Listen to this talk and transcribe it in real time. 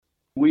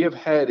We have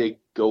had a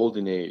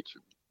golden age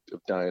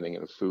of dining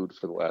and of food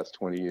for the last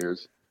 20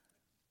 years.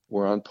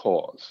 We're on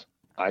pause.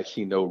 I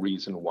see no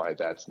reason why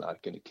that's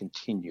not going to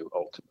continue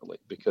ultimately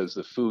because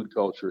the food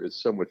culture is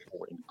so much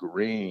more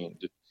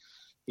ingrained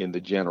in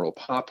the general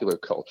popular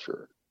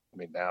culture. I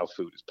mean, now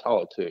food is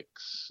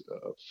politics,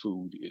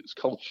 food is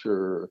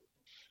culture,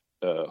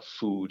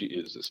 food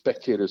is a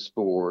spectator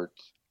sport,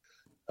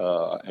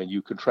 and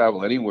you can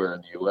travel anywhere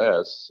in the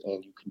US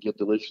and you can get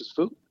delicious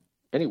food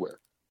anywhere.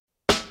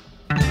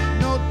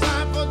 No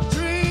time for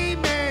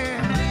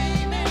dreaming.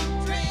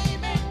 Dreaming,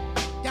 dreaming.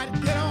 Gotta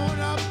get on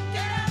up,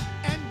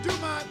 and do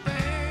my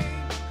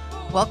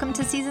thing. Welcome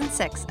to Season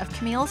 6 of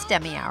Camille's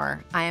Demi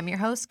Hour. I am your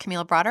host,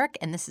 Camille Broderick,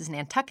 and this is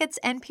Nantucket's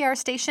NPR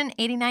station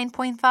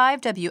 89.5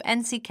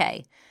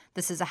 WNCK.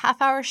 This is a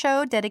half-hour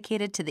show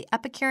dedicated to the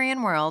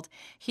Epicurean world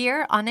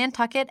here on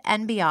Nantucket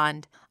and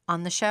beyond.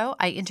 On the show,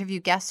 I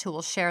interview guests who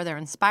will share their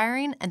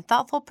inspiring and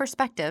thoughtful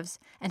perspectives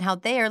and how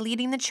they are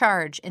leading the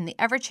charge in the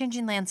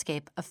ever-changing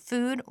landscape of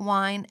food,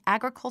 wine,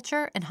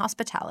 agriculture, and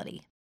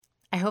hospitality.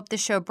 I hope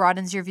this show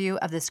broadens your view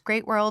of this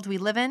great world we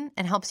live in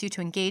and helps you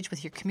to engage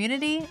with your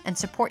community and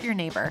support your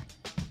neighbor.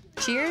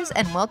 Cheers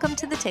and welcome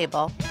to the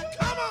table.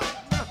 Come on.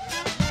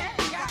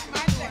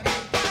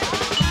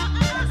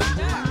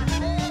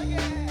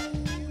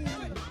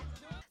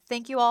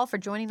 Thank you all for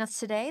joining us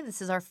today.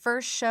 This is our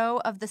first show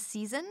of the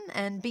season,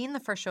 and being the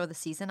first show of the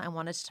season, I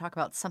wanted to talk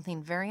about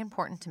something very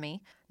important to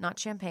me. Not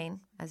champagne,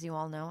 as you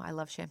all know. I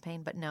love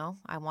champagne, but no,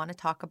 I want to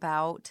talk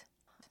about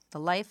the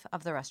life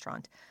of the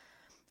restaurant.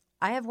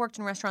 I have worked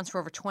in restaurants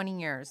for over 20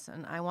 years,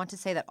 and I want to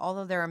say that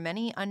although there are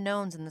many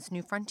unknowns in this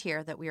new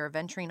frontier that we are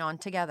venturing on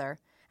together,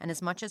 and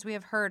as much as we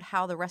have heard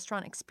how the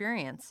restaurant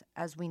experience,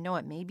 as we know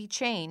it, may be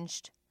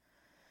changed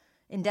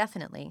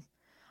indefinitely,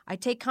 I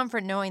take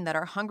comfort knowing that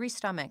our hungry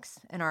stomachs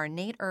and our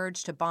innate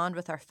urge to bond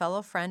with our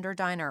fellow friend or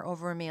diner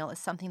over a meal is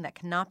something that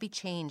cannot be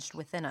changed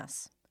within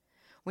us.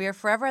 We are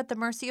forever at the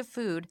mercy of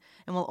food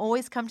and will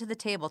always come to the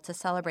table to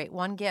celebrate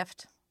one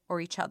gift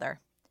or each other.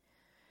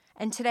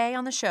 And today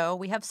on the show,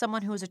 we have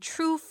someone who is a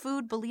true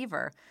food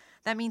believer.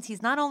 That means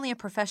he's not only a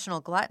professional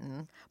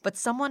glutton, but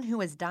someone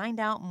who has dined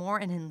out more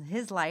in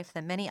his life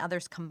than many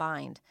others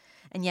combined,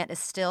 and yet is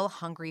still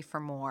hungry for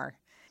more.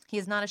 He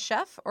is not a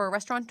chef or a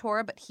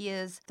restaurateur, but he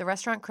is the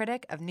restaurant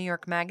critic of New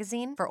York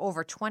Magazine for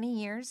over 20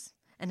 years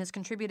and has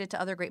contributed to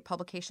other great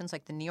publications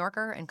like The New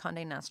Yorker and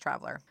Condé Nast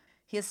Traveler.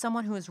 He is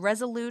someone who is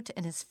resolute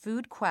in his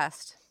food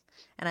quest,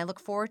 and I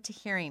look forward to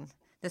hearing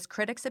this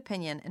critic's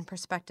opinion and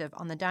perspective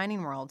on the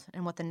dining world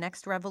and what the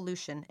next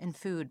revolution in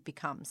food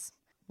becomes.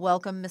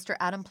 Welcome, Mr.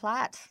 Adam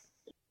Platt.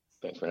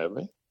 Thanks for having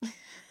me.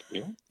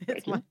 Yeah,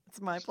 thank you.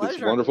 It's my pleasure.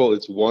 It's wonderful.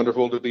 It's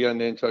wonderful to be on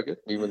Nantucket,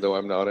 even though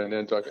I'm not in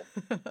Nantucket.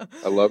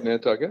 I love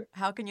Nantucket.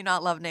 How can you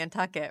not love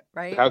Nantucket,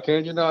 right? How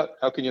can you not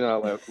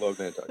love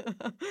Nantucket?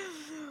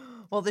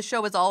 Well, the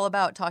show is all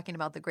about talking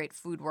about the great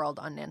food world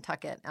on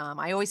Nantucket.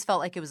 I always felt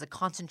like it was a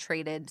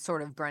concentrated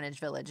sort of Greenwich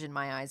Village in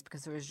my eyes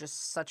because there was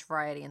just such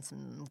variety and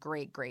some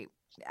great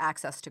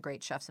access to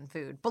great chefs and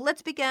food. But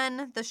let's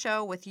begin the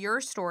show with your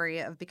story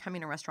of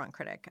becoming a restaurant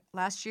critic.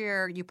 Last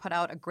year, you put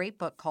out a great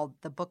book called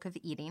The Book of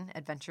Eating: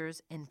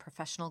 Adventures in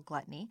Professional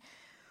Gluttony,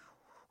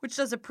 which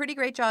does a pretty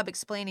great job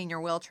explaining your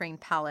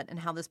well-trained palate and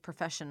how this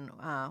profession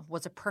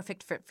was a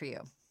perfect fit for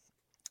you.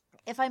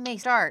 If I may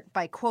start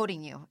by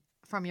quoting you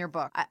from your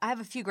book. I have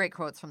a few great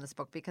quotes from this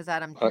book because,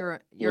 Adam,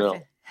 you're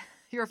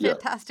a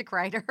fantastic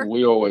writer.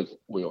 We always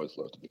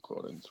love to be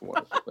quoted. It's a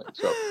wonderful thing.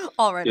 So,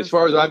 all right. As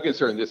far as I'm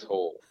concerned, this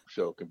whole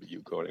show can be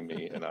you quoting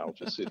me, and I'll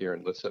just sit here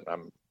and listen.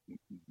 I'm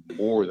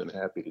more than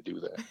happy to do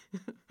that.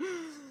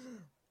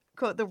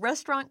 Quote, "The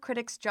restaurant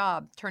critic's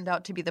job turned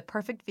out to be the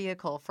perfect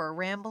vehicle for a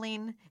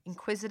rambling,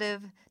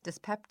 inquisitive,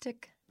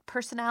 dyspeptic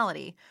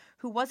personality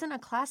who wasn't a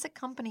classic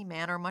company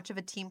man or much of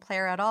a team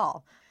player at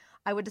all.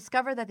 I would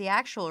discover that the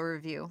actual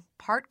review,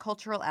 part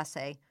cultural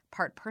essay,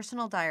 part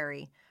personal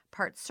diary,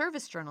 part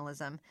service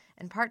journalism,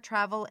 and part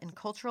travel and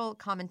cultural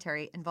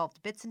commentary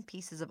involved bits and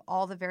pieces of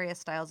all the various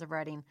styles of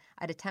writing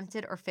I'd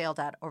attempted or failed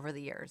at over the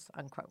years,"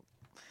 unquote.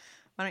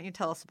 Why don't you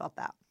tell us about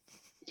that?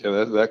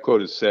 Yeah, that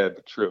quote is sad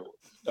but true.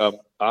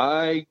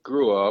 I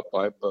grew up,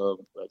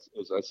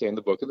 as I say in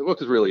the book, and the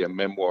book is really a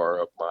memoir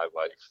of my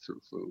life through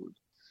food.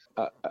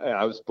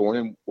 I was born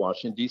in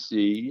Washington,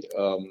 D.C.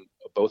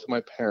 Both of my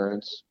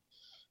parents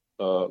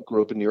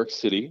grew up in New York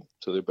City,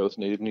 so they're both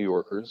native New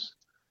Yorkers.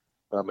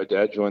 My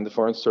dad joined the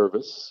Foreign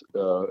Service.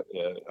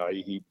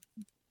 He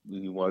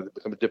wanted to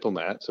become a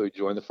diplomat, so he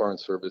joined the Foreign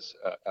Service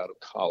out of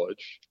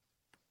college.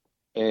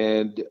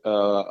 And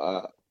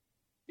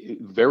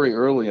very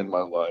early in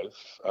my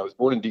life, I was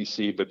born in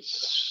D.C., but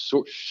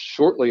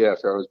shortly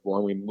after I was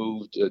born, we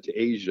moved to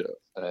Asia.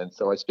 And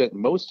so I spent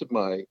most of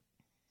my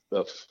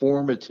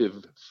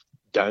formative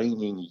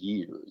dining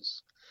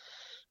years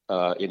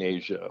in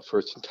Asia,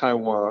 first in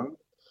Taiwan,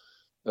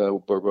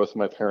 where both of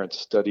my parents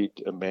studied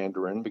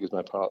Mandarin because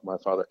my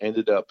father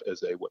ended up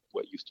as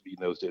what used to be in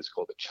those days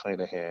called a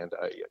China hand,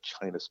 a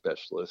China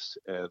specialist,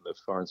 and the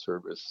Foreign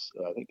Service.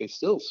 I think they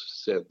still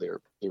send their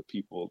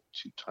people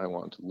to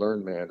Taiwan to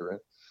learn Mandarin.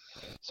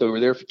 So we were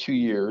there for 2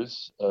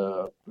 years.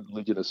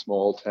 Lived in a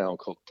small town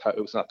called,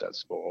 it was not that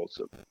small.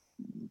 So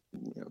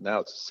now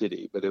it's a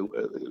city, but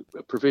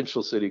a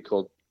provincial city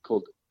called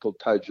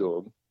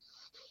Taichung.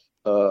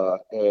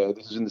 And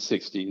this was in the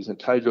 60s, and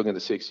Taichung in the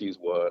 60s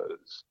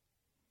was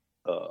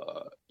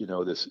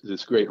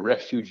this great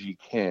refugee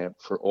camp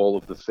for all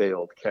of the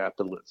failed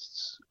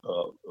capitalists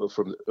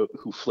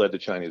who fled the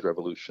Chinese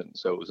Revolution.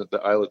 So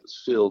the island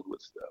was filled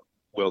with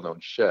well-known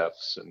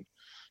chefs and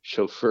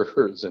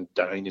chauffeurs and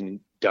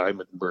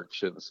diamond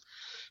merchants,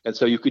 and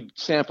so you could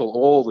sample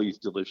all these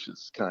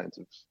delicious kinds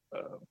of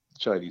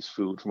Chinese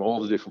food from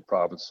all the different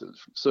provinces,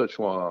 from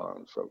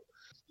Sichuan, from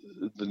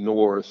the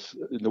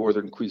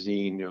northern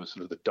cuisine,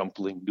 sort of the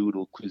dumpling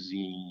noodle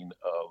cuisine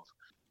of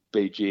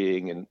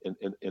Beijing and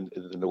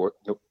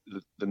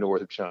the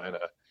north of China,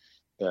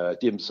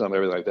 dim sum,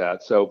 everything like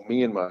that. So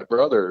me and my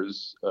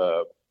brothers,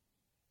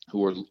 who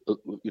were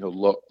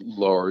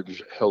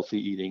large, healthy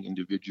eating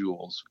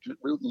individuals,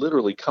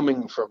 literally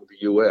coming from the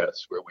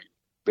U.S., where we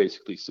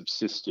basically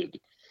subsisted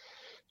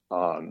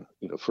on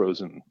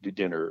frozen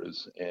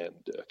dinners and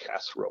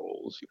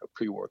casseroles,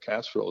 pre-war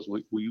casseroles.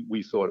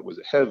 We thought it was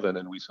a heaven,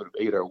 and we sort of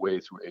ate our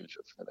way through Asia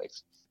for the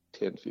next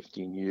 10,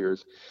 15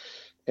 years.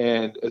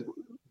 And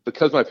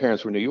because my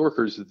parents were New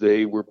Yorkers,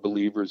 they were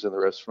believers in the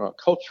restaurant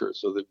culture.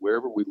 So that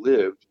wherever we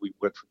lived, we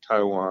went from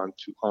Taiwan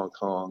to Hong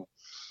Kong.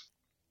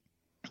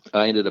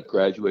 I ended up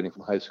graduating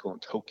from high school in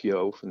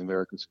Tokyo, from the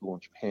American School in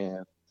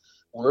Japan.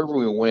 Wherever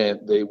we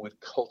went, they would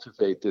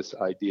cultivate this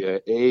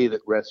idea,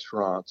 that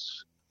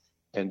restaurants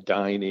and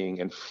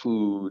dining and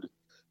food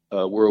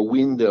were a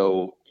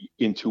window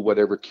into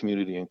whatever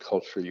community and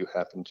culture you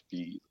happen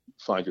to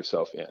find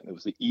yourself in. It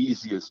was the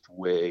easiest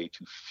way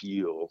to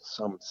feel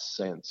some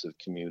sense of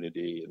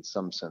community and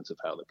some sense of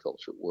how the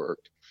culture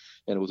worked.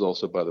 And it was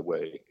also, by the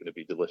way, going to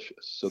be delicious.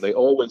 So they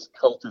always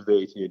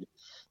cultivated,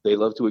 they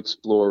love to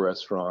explore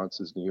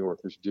restaurants, as New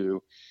Yorkers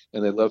do,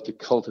 and they love to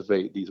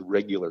cultivate these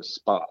regular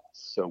spots.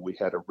 So we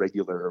had a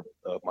regular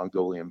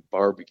Mongolian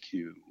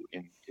barbecue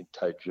in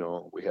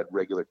Taichung. We had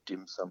regular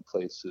dim sum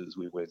places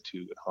we went to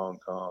in Hong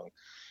Kong.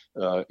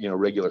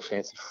 Regular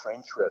fancy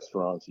French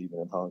restaurants even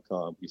in Hong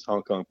Kong, because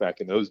Hong Kong back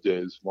in those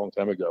days, a long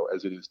time ago,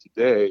 as it is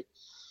today,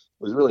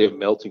 was really a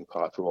melting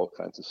pot for all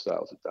kinds of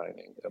styles of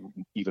dining,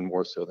 even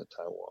more so than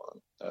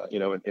Taiwan.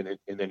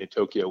 And then in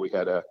Tokyo, we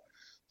had a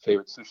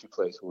favorite sushi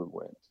place where we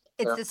went.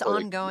 It's this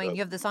ongoing,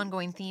 you have this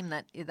ongoing theme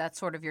that's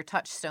sort of your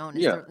touchstone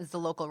is the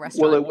local Well,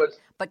 restaurant, it was,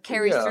 but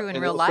carries through in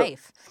real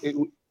life.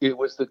 It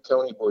was the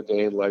Tony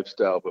Bourdain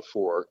lifestyle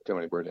before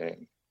Tony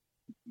Bourdain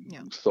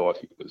thought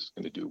he was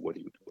going to do what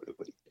he did.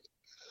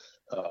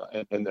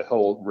 And the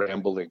whole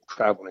rambling,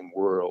 traveling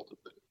world of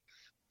the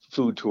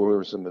food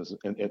tourism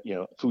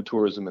food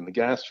tourism and the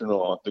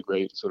gastronaut, the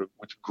great sort of,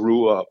 which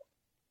grew up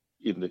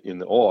in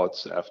the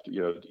aughts after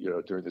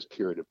during this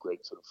period of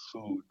great sort of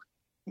food,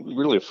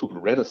 really a food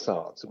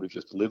renaissance that we've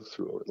just lived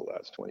through over the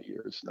last 20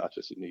 years, not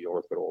just in New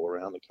York but all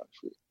around the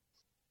country.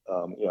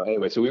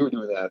 Anyway, so we were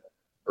doing that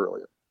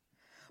earlier.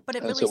 But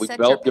it really set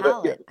your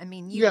palate. I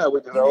mean, we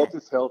developed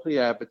this healthy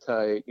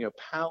appetite.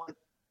 Palate.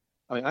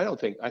 I mean, I don't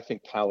think my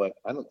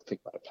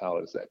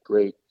palate is that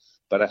great,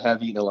 but I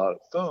have eaten a lot of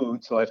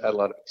food, so I've had a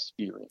lot of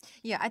experience.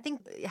 Yeah, I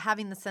think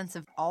having the sense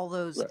of all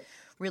those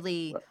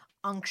really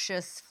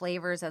unctuous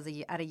flavors at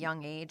a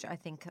young age, I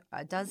think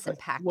does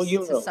impact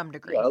to some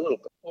degree. Yeah, a little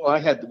bit. Well, I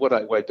had what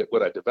I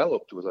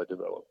developed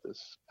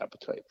this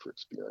appetite for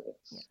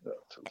experience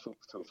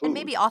through food. And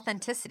maybe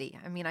authenticity.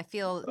 I mean, I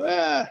feel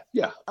a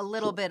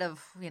little bit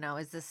of,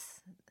 is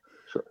this...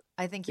 Sure.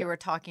 I think you were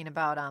talking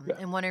about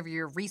in one of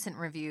your recent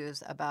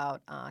reviews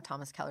about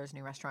Thomas Keller's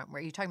new restaurant, where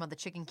you're talking about the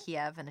chicken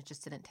Kiev, and it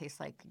just didn't taste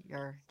like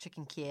your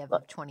chicken Kiev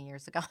of 20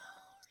 years ago.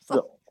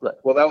 No, right.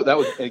 Well, that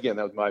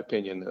was my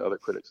opinion. Other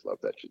critics love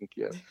that chicken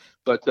Kiev,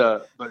 but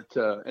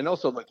and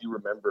also, like, you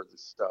remember the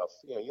stuff.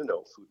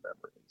 Food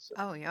memories.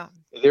 Oh yeah.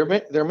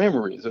 They're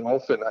memories, and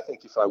often I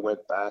think if I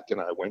went back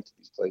and I went to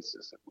these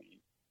places that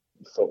we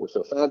thought were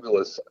so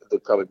fabulous, they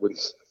probably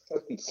wouldn't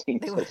seem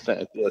so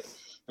fabulous,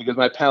 because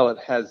my palate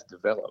has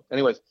developed.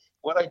 Anyways,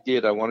 what I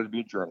did, I wanted to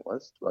be a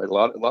journalist, right? A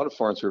lot of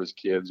Foreign Service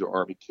kids or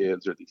Army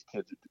kids or these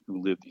kids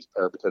who live these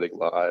peripatetic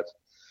lives.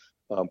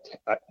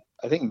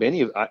 I think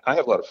I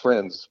have a lot of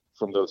friends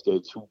from those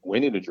days who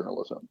went into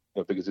journalism,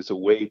 because it's a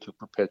way to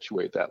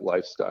perpetuate that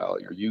lifestyle.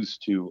 You're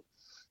used to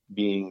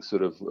being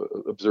sort of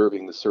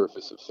observing the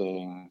surface of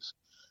things,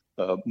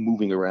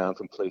 moving around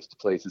from place to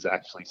place is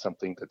actually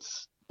something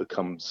that's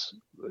becomes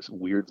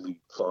weirdly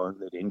fun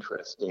and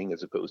interesting,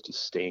 as opposed to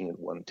staying in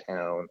one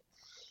town.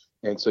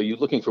 And so you're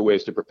looking for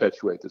ways to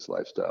perpetuate this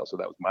lifestyle. So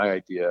that was my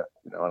idea,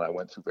 and I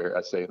went through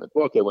I say in the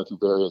book, I went through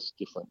various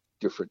different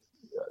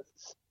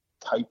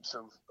types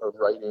of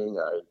writing.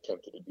 I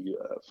attempted to be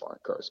a foreign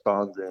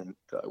correspondent.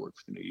 I worked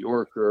for the New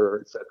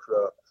Yorker, etc.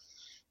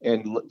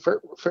 And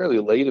fairly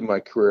late in my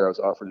career, I was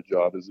offered a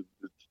job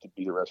to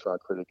be a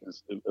restaurant critic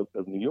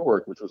of New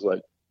York, which was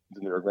like the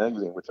New York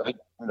Magazine, which I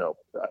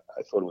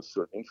thought it was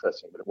sort of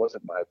interesting, but it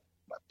wasn't my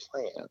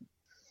plan.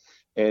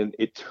 And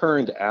it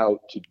turned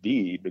out to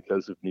be,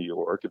 because of New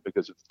York and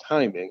because of the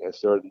timing, I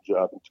started the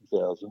job in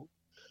 2000,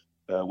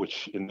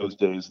 which in those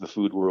days, the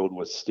food world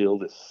was still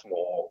this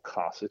small,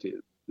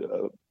 cosseted,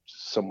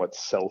 somewhat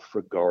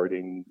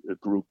self-regarding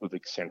group of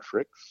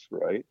eccentrics,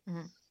 right?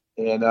 Mhm.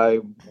 And I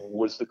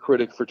was the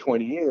critic for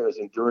 20 years.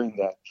 And during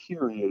that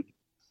period,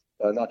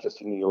 not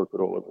just in New York,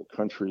 but all over the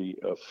country,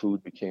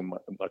 food became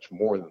much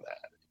more than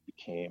that. It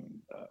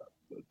became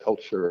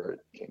culture, it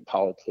became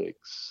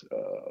politics.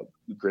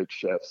 Great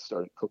chefs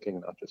started cooking,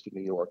 not just in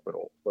New York, but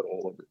all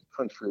over the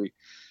country.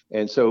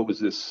 And so it was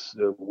this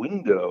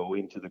window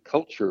into the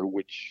culture,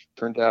 which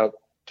turned out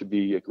to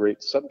be a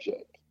great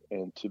subject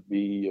and to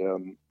be,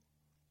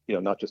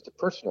 not just a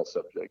personal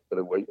subject, but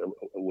a way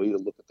to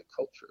look at the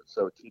culture.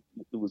 So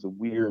it was a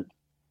weird,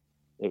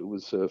 it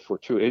was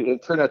fortuitous.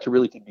 It turned out to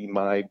really to be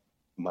my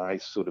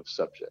sort of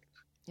subject.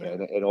 Yeah.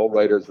 And all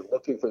writers are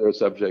looking for their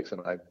subjects,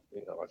 and I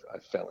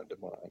fell into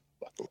mine.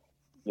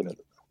 You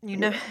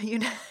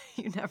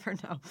never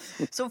know.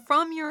 So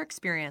from your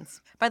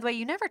experience, by the way,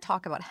 you never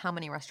talk about how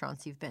many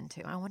restaurants you've been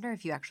to. I wonder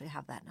if you actually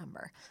have that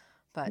number,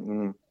 but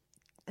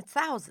it's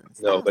thousands.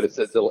 No, but it's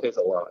a lot.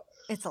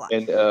 It's a lot.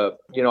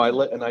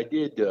 And I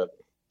did.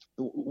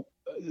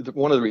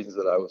 One of the reasons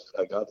that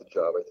I got the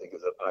job, I think,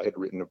 is that I had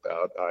written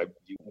about. I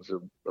was a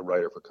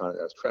writer for Condé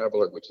Nast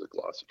Traveler, which is a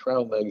glossy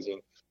travel magazine,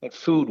 and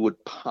food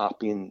would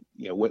pop in.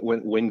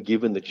 When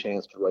given the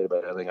chance to write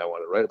about anything I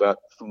wanted to write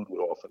about, food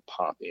would often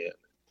pop in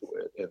to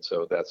it, and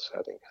so that's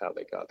I think how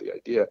they got the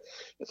idea.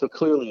 And so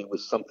clearly, it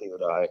was something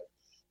that I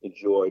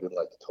enjoyed and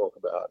liked to talk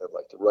about and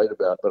liked to write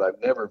about. But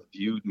I've never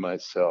viewed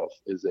myself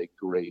as a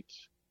great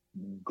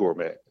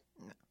gourmet.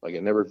 Like I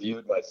never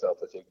viewed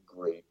myself as a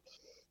great,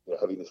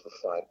 having this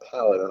refined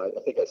palate. And I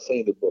think I say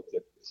in the book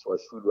that as far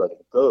as food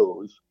writing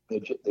goes, they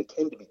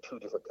tend to be two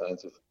different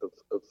kinds of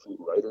food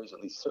writers,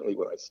 at least certainly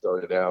when I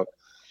started out.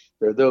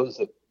 There are those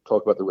that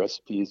talk about the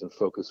recipes and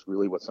focus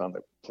really what's on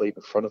the plate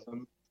in front of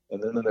them.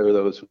 And then there are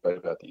those who write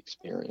about the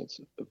experience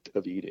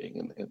of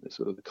eating and the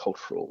sort of the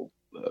cultural,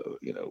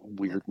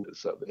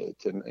 weirdness of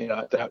it. And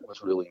that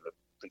was really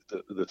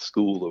the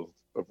school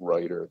of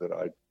writer that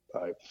I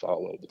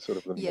followed. Sort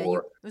of the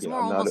more. It was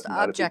more almost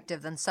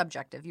objective than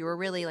subjective. You were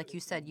really, like you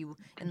said,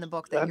 in the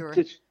book that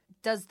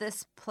does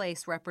this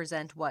place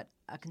represent what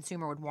a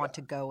consumer would want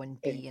to go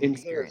and be and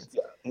experience?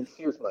 And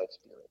here's my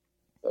experience.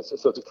 So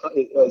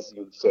as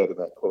you said in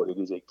that quote, it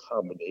is a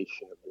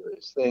combination of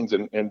various things.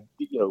 And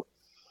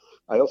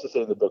I also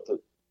say in the book that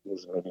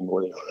this is maybe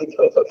more than you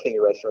know about being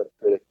a restaurant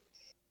critic.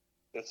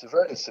 It's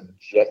very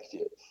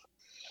subjective.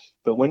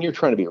 But when you're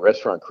trying to be a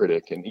restaurant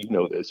critic, and you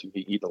know this, you've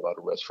eaten a lot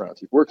of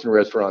restaurants, you've worked in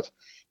restaurants,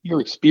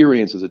 your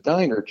experience as a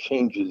diner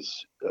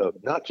changes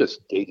not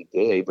just day to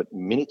day, but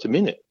minute to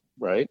minute,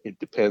 right? It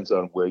depends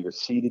on where you're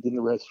seated in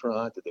the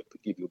restaurant. Did they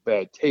give you a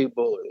bad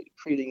table? Are they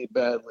treating you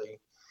badly?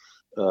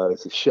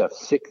 Is the chef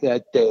sick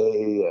that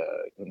day?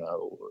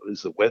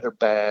 Is the weather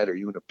bad? Are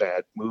you in a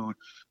bad mood?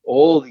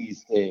 All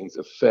these things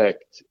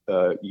affect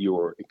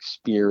your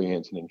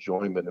experience and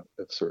enjoyment of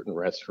certain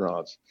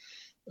restaurants,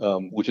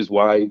 which is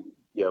why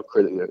the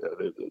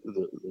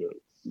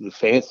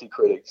fancy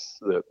critics,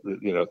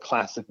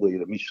 classically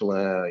the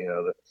Michelin,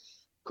 the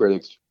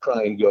critics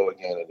try and go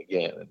again and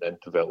again and then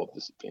develop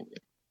this opinion.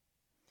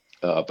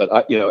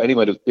 But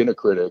anyone who's been a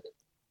critic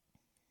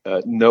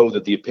know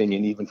that the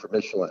opinion, even for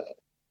Michelin,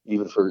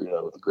 even for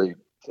the great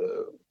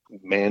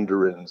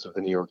mandarins of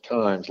the New York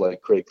Times like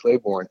Craig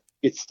Claiborne,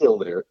 it's still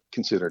their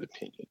considered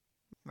opinion.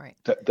 Right.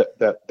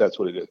 That's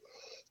what it is.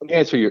 Let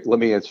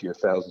me answer your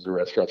thousands of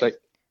restaurants.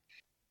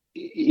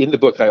 In the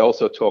book, I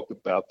also talked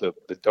about the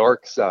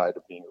dark side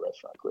of being a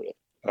restaurant critic.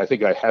 I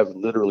think I have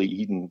literally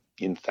eaten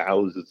in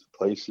thousands of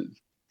places,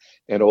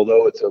 and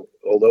although it's a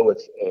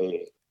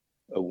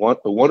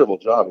wonderful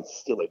job, it's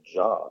still a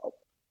job,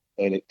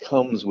 and it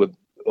comes with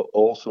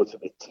all sorts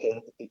of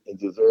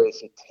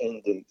various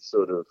attendant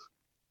sort of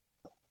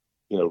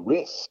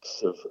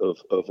risks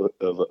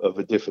of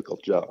a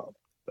difficult job.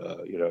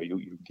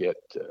 You get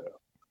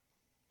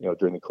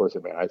during the course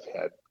of I've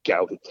had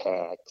gout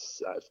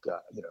attacks. I've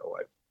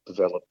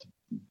developed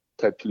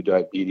type 2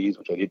 diabetes,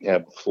 which I didn't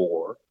have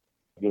before.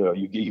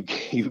 You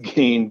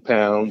gain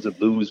pounds and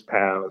lose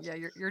pounds. Yeah,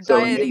 your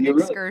dieting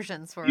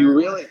excursions for you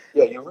really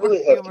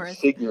have to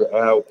figure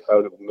out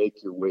how to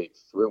make your way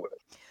through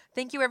it.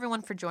 Thank you,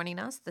 everyone, for joining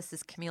us. This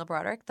is Camille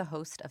Broderick, the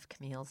host of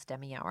Camille's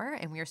Demi Hour,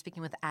 and we are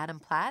speaking with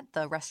Adam Platt,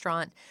 the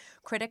restaurant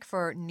critic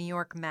for New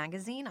York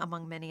Magazine,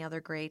 among many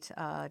other great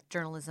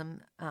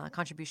journalism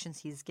contributions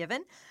he's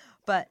given.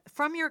 But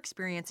from your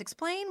experience,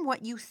 explain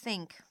what you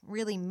think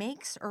really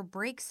makes or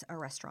breaks a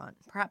restaurant.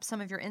 Perhaps some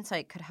of your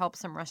insight could help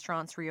some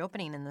restaurants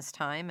reopening in this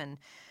time, and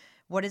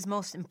what is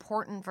most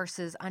important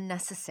versus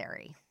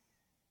unnecessary.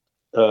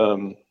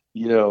 That's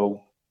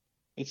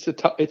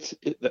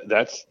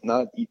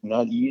not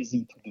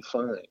easy to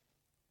define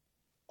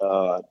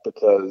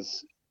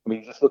because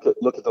just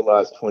look at the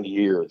last 20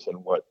 years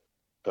and what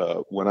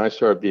when I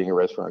started being a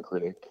restaurant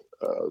critic,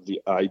 the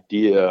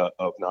idea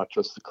of not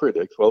just the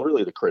critics, well,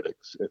 really the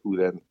critics, who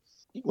then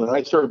when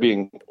I started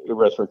being a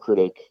restaurant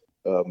critic,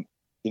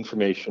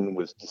 information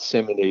was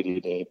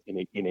disseminated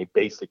in a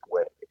basic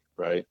way,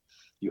 right?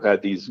 You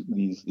had these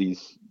the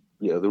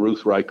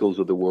Ruth Reichels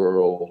of the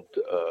world,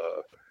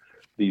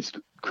 these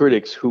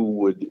critics who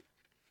would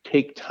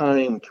take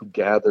time to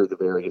gather the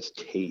various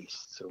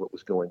tastes and what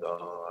was going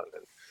on.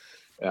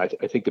 And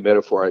I think the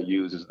metaphor I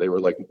use is they were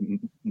like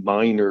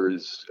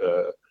miners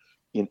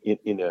in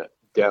a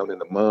down in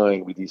the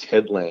mine with these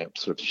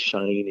headlamps sort of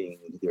shining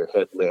their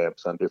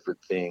headlamps on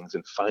different things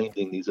and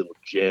finding these little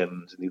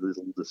gems and these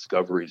little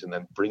discoveries and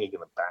then bringing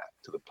them back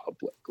to the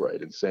public,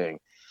 right? And saying,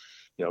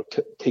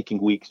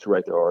 taking weeks to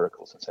write their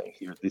articles and saying,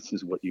 here, this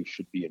is what you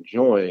should be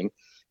enjoying.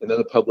 And then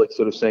the public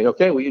sort of saying,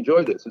 okay, we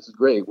enjoy this. This is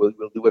great. We'll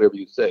do whatever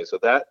you say. So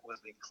that was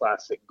the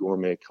classic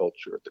gourmet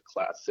culture, the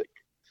classic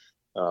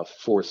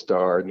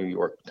 4-star New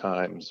York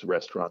Times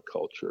restaurant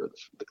culture,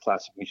 the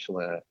classic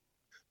Michelin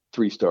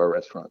 3-star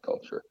restaurant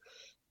culture.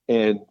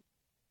 And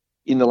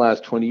in the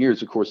last 20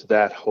 years, of course,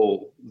 that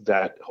whole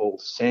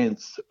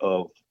sense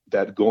of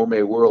that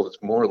gourmet world has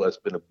more or less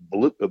been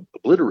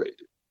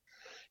obliterated.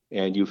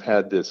 And you've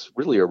had this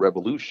really a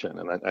revolution.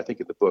 And I think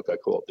in the book, I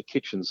call it the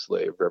kitchen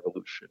slave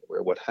revolution,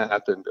 where what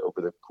happened over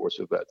the course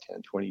of about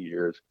 10, 20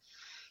 years,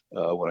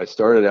 when I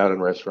started out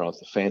in restaurants,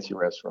 the fancy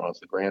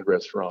restaurants, the grand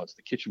restaurants,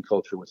 the kitchen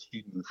culture was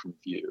hidden from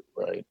view,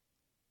 right?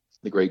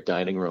 The great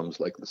dining rooms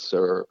like Le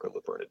Cirque or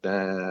Le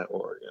Bernardin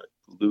or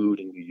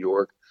Louvre in New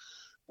York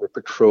were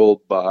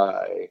patrolled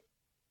by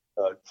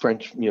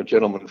French,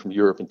 gentlemen from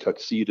Europe in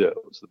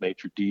tuxedos, the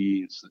maitre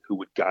d's, who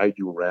would guide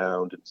you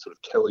around and sort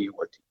of tell you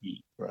what to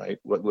eat, right?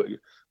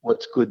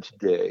 What's good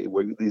today?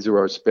 These are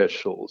our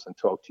specials, and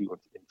talk to you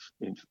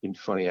in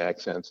funny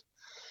accents.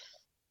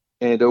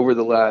 And over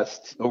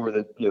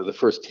the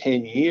first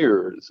 10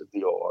 years of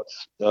the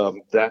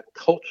aughts, that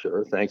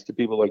culture, thanks to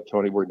people like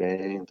Tony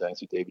Bourdain,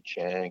 thanks to David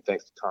Chang,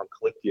 thanks to Tom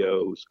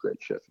Colicchio, who's a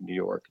great chef in New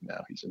York,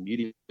 now he's a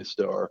media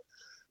star.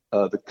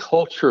 The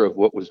culture of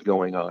what was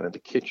going on in the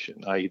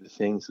kitchen, i.e. the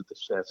things that the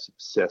chefs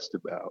obsessed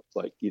about,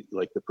 like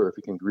the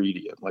perfect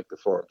ingredient, like the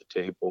farm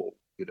to table,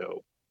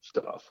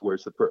 stuff. Where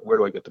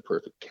do I get the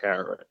perfect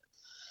carrot?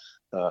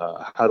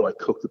 How do I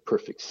cook the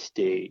perfect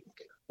steak?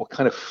 What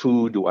kind of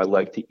food do I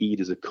like to eat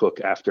as a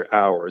cook after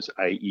hours,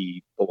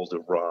 i.e. bowls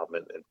of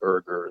ramen and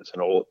burgers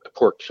and all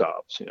pork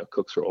chops?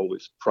 Cooks are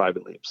always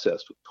privately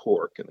obsessed with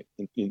pork.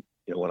 And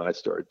when I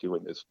started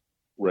doing this,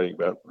 writing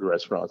about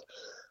restaurants,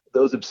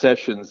 those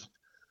obsessions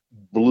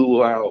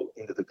blew out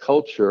into the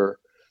culture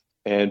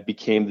and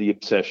became the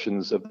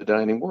obsessions of the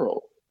dining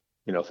world.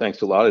 Thanks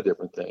to a lot of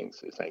different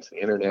things, thanks to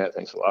the internet,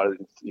 thanks to a lot of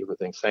different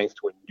things, thanks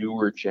to a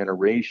newer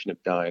generation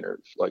of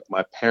diners. Like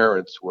my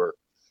parents were,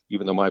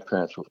 even though my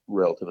parents were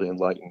relatively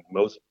enlightened,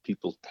 most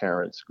people's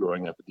parents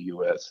growing up in the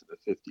U.S.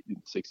 in the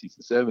 50s, 60s,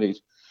 and 70s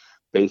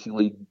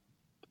basically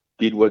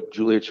did what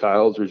Julia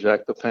Childs or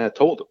Jacques Pepin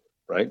told them,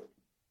 right?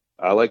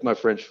 I like my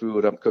French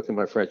food. I'm cooking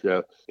my French.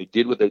 They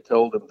did what they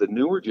told them. The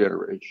newer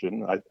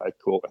generation, I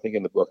think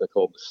in the book I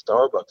call them the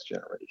Starbucks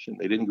generation.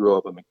 They didn't grow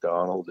up at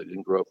McDonald's. They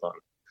didn't grow up on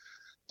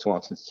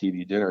Swanson's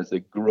TV dinners.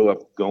 They grew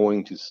up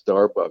going to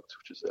Starbucks,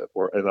 which is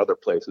and other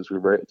places.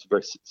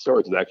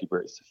 Starbucks is actually a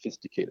very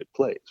sophisticated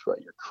place,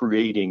 right? You're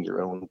creating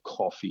your own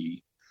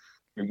coffee.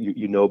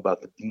 You know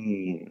about the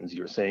beans.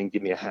 You're saying,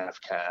 give me a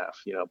half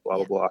calf, blah,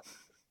 blah, blah.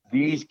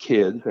 These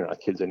kids, they're not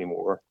kids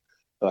anymore,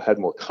 had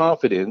more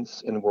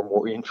confidence and were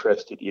more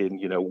interested in,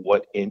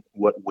 what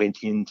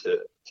went into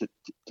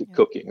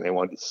cooking. They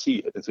wanted to see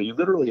it. And so you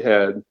literally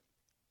had,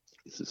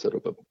 this is sort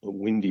of a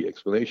windy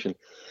explanation,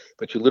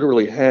 but you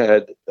literally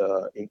had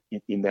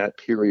in that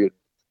period,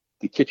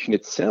 the kitchen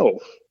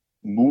itself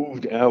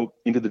moved out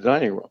into the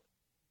dining room,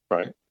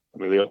 right?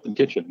 The open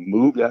kitchen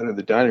moved out into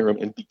the dining room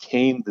and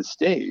became the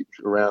stage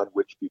around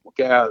which people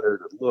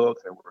gathered and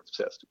looked and were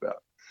obsessed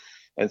about.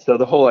 And so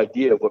the whole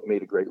idea of what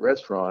made a great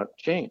restaurant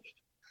changed.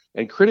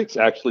 And critics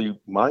actually,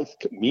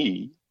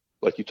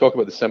 like you talk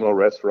about the Seminole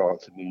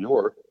restaurants in New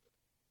York,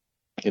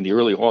 in the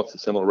early aughts, the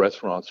Seminole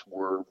restaurants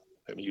were,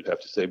 you'd have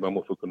to say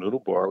Momofuku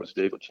Noodle Bar was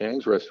David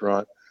Chang's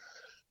restaurant,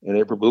 and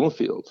April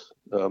Bloomfield's,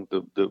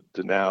 the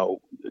now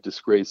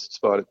disgraced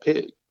Spotted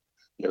Pig.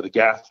 The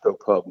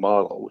gastropub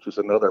model, which was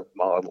another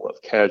model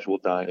of casual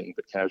dining,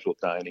 but casual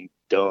dining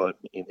done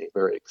in a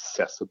very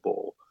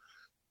accessible,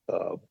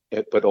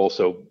 but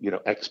also,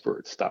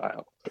 expert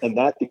style. And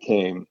that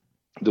became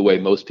the way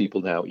most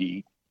people now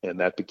eat. And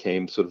that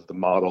became sort of the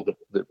model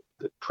that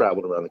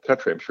traveled around the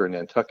country. I'm sure in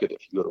Nantucket,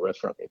 if you go to a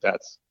restaurant,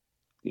 that's,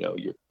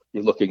 you're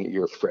looking at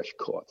your fresh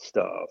caught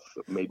stuff.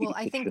 Maybe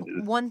I think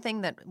one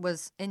thing that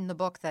was in the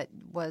book that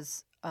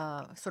was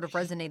sort of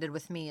resonated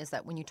with me is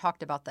that when you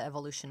talked about the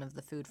evolution of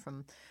the food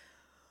from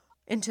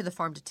into the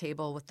farm to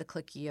table with the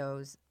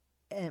Colicchios,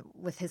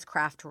 with his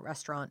craft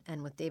restaurant,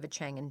 and with David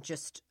Chang, and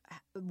just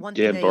one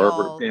thing Dan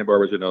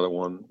Barber's another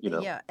one,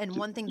 Yeah, and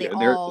one thing they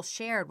all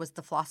shared was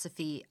the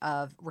philosophy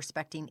of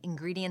respecting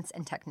ingredients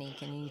and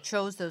technique, and you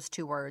chose those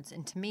two words,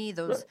 and to me,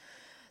 those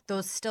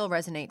still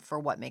resonate for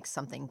what makes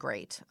something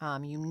great.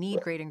 You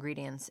need great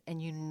ingredients,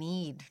 and you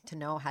need to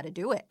know how to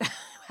do it,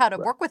 how to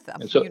work with them.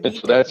 And so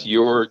that's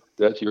your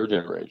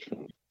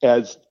generation.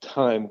 As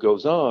time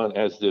goes on,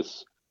 as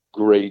this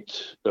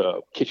great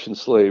kitchen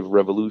slave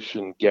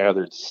revolution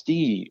gathered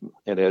steam,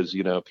 and as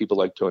you know, people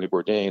like Tony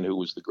Bourdain, who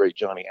was the great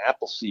Johnny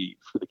Appleseed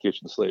for the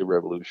kitchen slave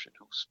revolution,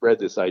 who spread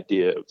this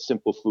idea of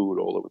simple food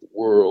all over the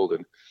world,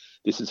 and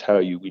this is how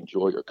you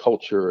enjoy your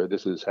culture.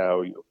 This is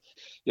how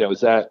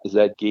as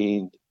that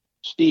gained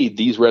speed,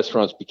 these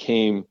restaurants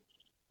became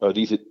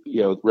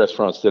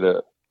restaurants that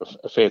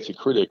a fancy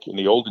critic in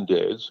the olden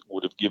days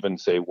would have given,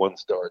 say, 1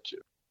 star to,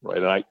 right?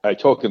 And I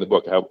talk in the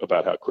book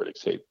about how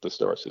critics hate the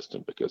star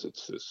system because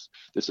it's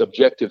this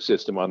objective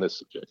system on this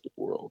subjective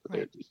world.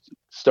 Right.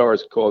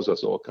 Stars cause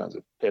us all kinds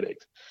of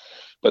headaches.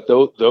 But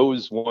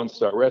those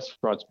 1-star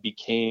restaurants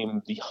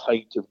became the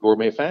height of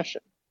gourmet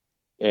fashion.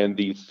 And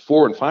the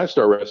 4- and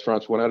 5-star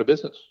restaurants went out of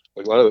business.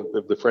 Like a lot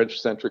of the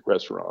French-centric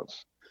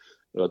restaurants,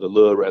 the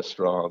Le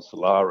restaurants, the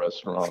La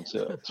restaurants,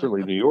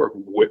 certainly New York,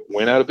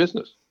 went out of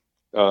business.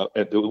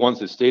 And the ones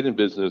that stayed in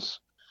business,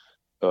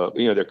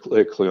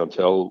 their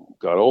clientele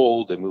got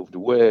old, they moved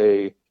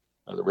away,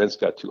 the rents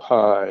got too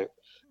high.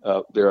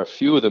 There are a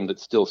few of them that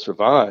still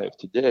survive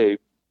today.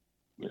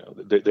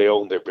 They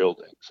own their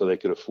building, so they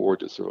could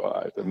afford to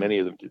survive, and many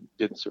of them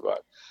didn't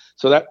survive.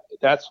 So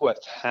that's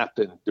what's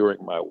happened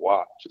during my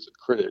watch as a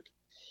critic,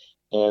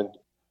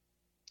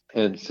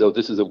 and so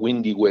this is a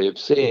windy way of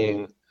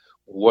saying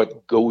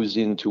what goes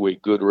into a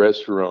good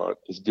restaurant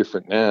is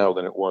different now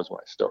than it was when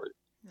I started.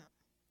 Yeah.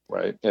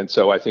 Right, and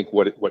so I think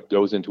what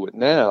goes into it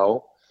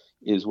now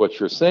is what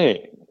you're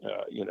saying.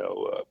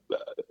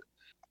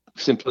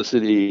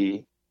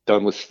 Simplicity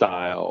done with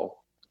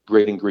style,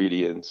 great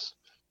ingredients.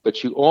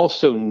 But you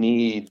also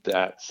need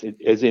that,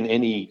 as in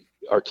any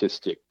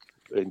artistic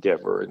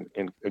endeavor,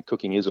 and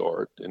cooking is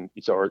art, and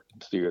it's art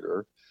and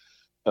theater,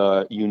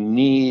 you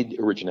need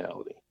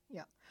originality.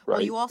 Yeah. Right?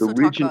 Well, you also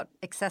talk about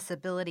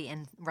accessibility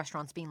and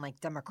restaurants being like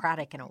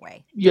democratic in a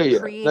way. Yeah.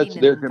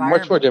 They're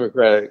much more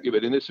democratic,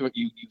 but in this one,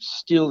 you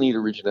still need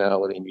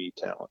originality and you need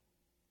talent.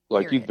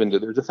 Like Period. You've been to,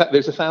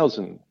 there's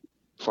 1,000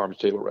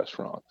 farm-to-table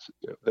restaurants.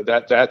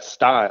 That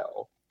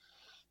style,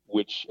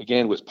 which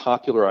again was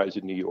popularized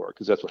in New York,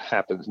 because that's what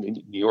happens.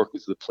 New York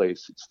is the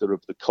place, it's sort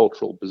of the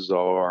cultural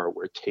bazaar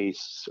where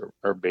tastes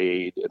are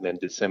made and then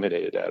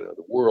disseminated out into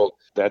the world.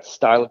 That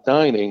style of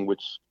dining,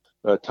 which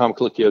Tom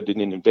Colicchio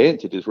didn't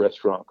invent at his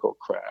restaurant called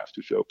Kraft,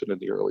 which opened in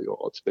the early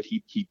aughts, but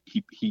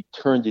he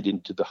turned it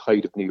into the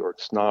height of New York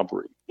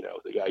snobbery.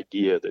 The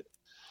idea that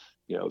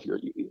if you're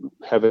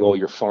having all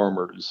your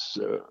farmers,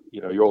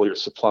 all your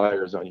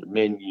suppliers on your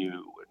menu,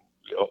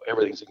 and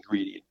everything's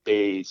ingredient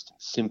based and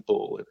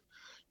simple,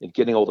 and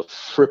getting all the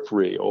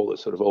frippery, all the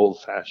sort of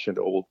old-fashioned,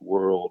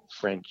 old-world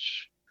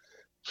French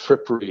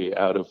frippery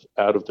out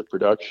of the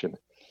production.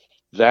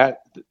 That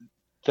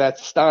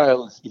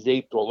style is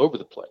aped all over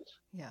the place.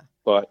 Yeah.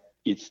 But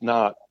it's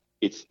not.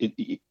 As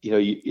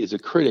a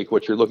critic,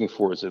 what you're looking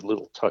for is a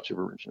little touch of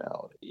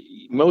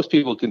originality. Most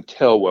people can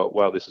tell, well,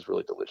 wow, this is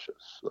really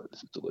delicious.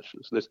 This is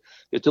delicious.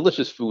 It's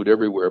delicious food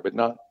everywhere, but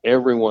not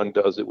everyone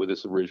does it with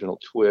this original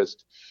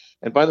twist.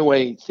 And by the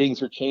way,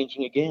 things are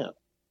changing again.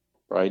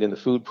 Right, in the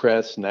food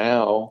press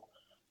now,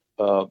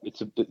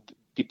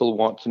 people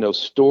want to know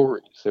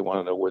stories. They want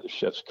to know where the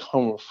chefs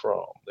come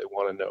from. They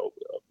want to know.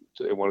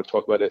 They want to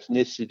talk about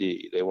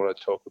ethnicity. They want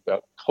to talk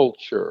about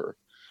culture.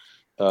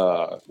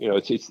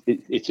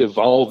 It's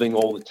evolving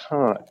all the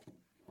time.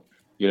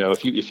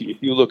 If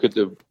you look at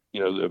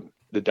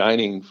the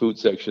dining food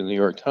section of the New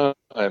York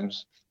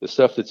Times, the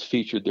stuff that's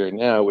featured there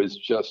now is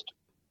just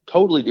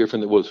totally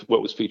different than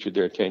what was featured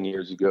there 10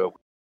 years ago.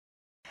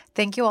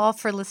 Thank you all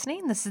for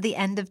listening. This is the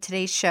end of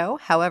today's show.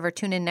 However,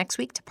 tune in next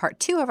week to part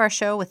 2 of our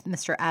show with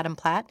Mr. Adam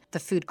Platt, the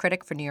food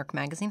critic for New York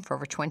Magazine for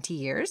over 20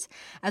 years,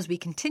 as we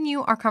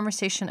continue our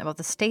conversation about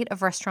the state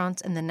of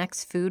restaurants and the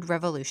next food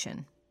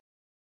revolution.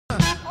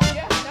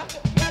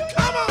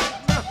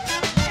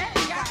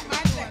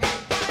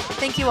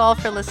 Thank you all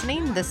for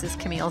listening. This is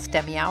Camille's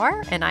Demi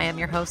Hour, and I am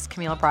your host,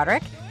 Camille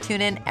Broderick.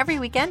 Tune in every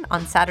weekend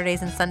on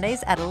Saturdays and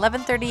Sundays at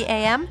 11:30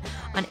 a.m.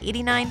 on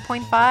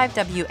 89.5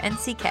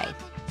 WNCK.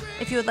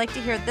 If you would like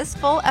to hear this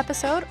full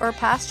episode or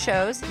past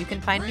shows, you can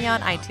find me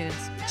on iTunes.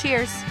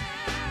 Cheers!